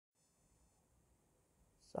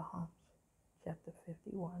Psalms chapter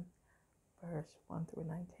 51, verse 1 through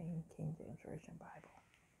 19, King James Version Bible.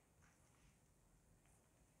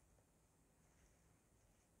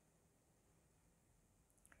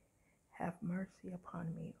 Have mercy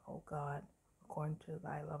upon me, O God, according to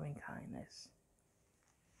thy loving kindness.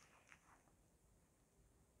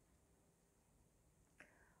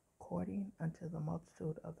 According unto the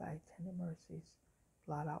multitude of thy tender mercies,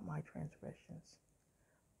 blot out my transgressions.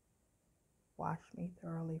 Wash me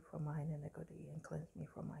thoroughly from mine iniquity, and cleanse me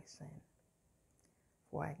from my sin.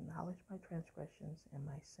 For I acknowledge my transgressions, and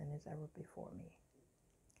my sin is ever before me.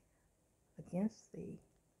 Against thee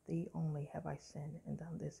only have I sinned, and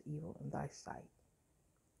done this evil in thy sight,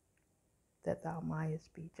 that thou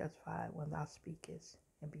mightest be justified when thou speakest,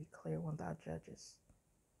 and be clear when thou judgest.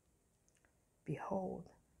 Behold,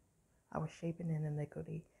 I was shapen in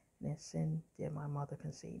iniquity, and in sin did my mother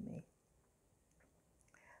conceive me.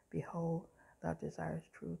 Behold, thou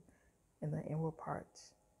desirest truth in the inward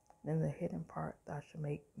parts, and in the hidden part thou shalt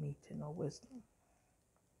make me to know wisdom.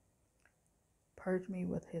 Purge me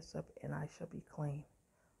with hyssop, and I shall be clean.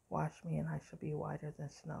 Wash me, and I shall be whiter than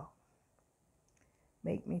snow.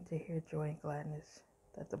 Make me to hear joy and gladness,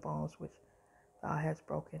 that the bones which thou hast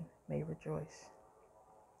broken may rejoice.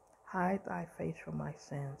 Hide thy face from my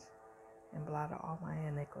sins, and blot out all my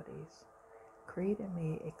iniquities. Create in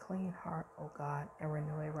me a clean heart, O God, and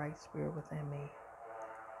renew a right spirit within me.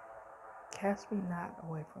 Cast me not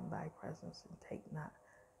away from thy presence, and take not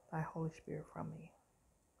thy Holy Spirit from me.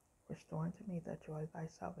 Restore unto me the joy of thy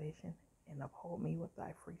salvation, and uphold me with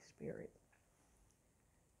thy free spirit.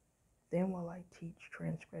 Then will I teach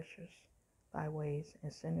transgressors thy ways,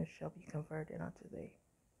 and sinners shall be converted unto thee.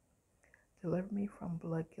 Deliver me from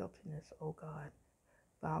blood guiltiness, O God,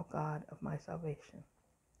 thou God of my salvation.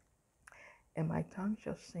 And my tongue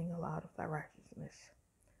shall sing aloud of thy righteousness.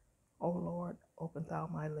 O Lord, open thou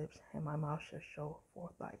my lips, and my mouth shall show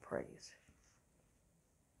forth thy praise.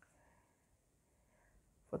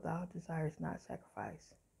 For thou desirest not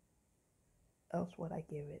sacrifice, else would I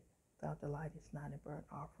give it. Thou delightest not in burnt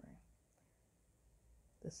offering.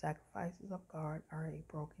 The sacrifices of God are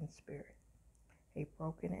a broken spirit, a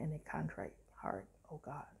broken and a contrite heart, O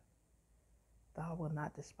God, thou wilt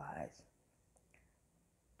not despise.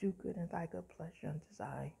 Do good in thy good pleasure unto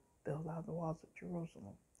Zion, build out the walls of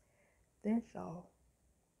Jerusalem. Then shalt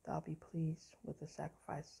thou be pleased with the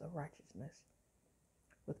sacrifices of righteousness,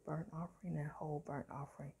 with burnt offering and whole burnt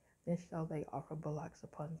offering. Then shall they offer bullocks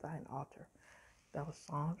upon thine altar. That was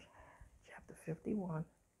Psalms chapter 51,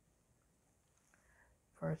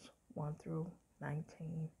 verse 1 through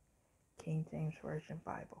 19, King James Version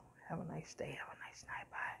Bible. Have a nice day. Have a nice night.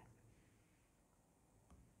 Bye.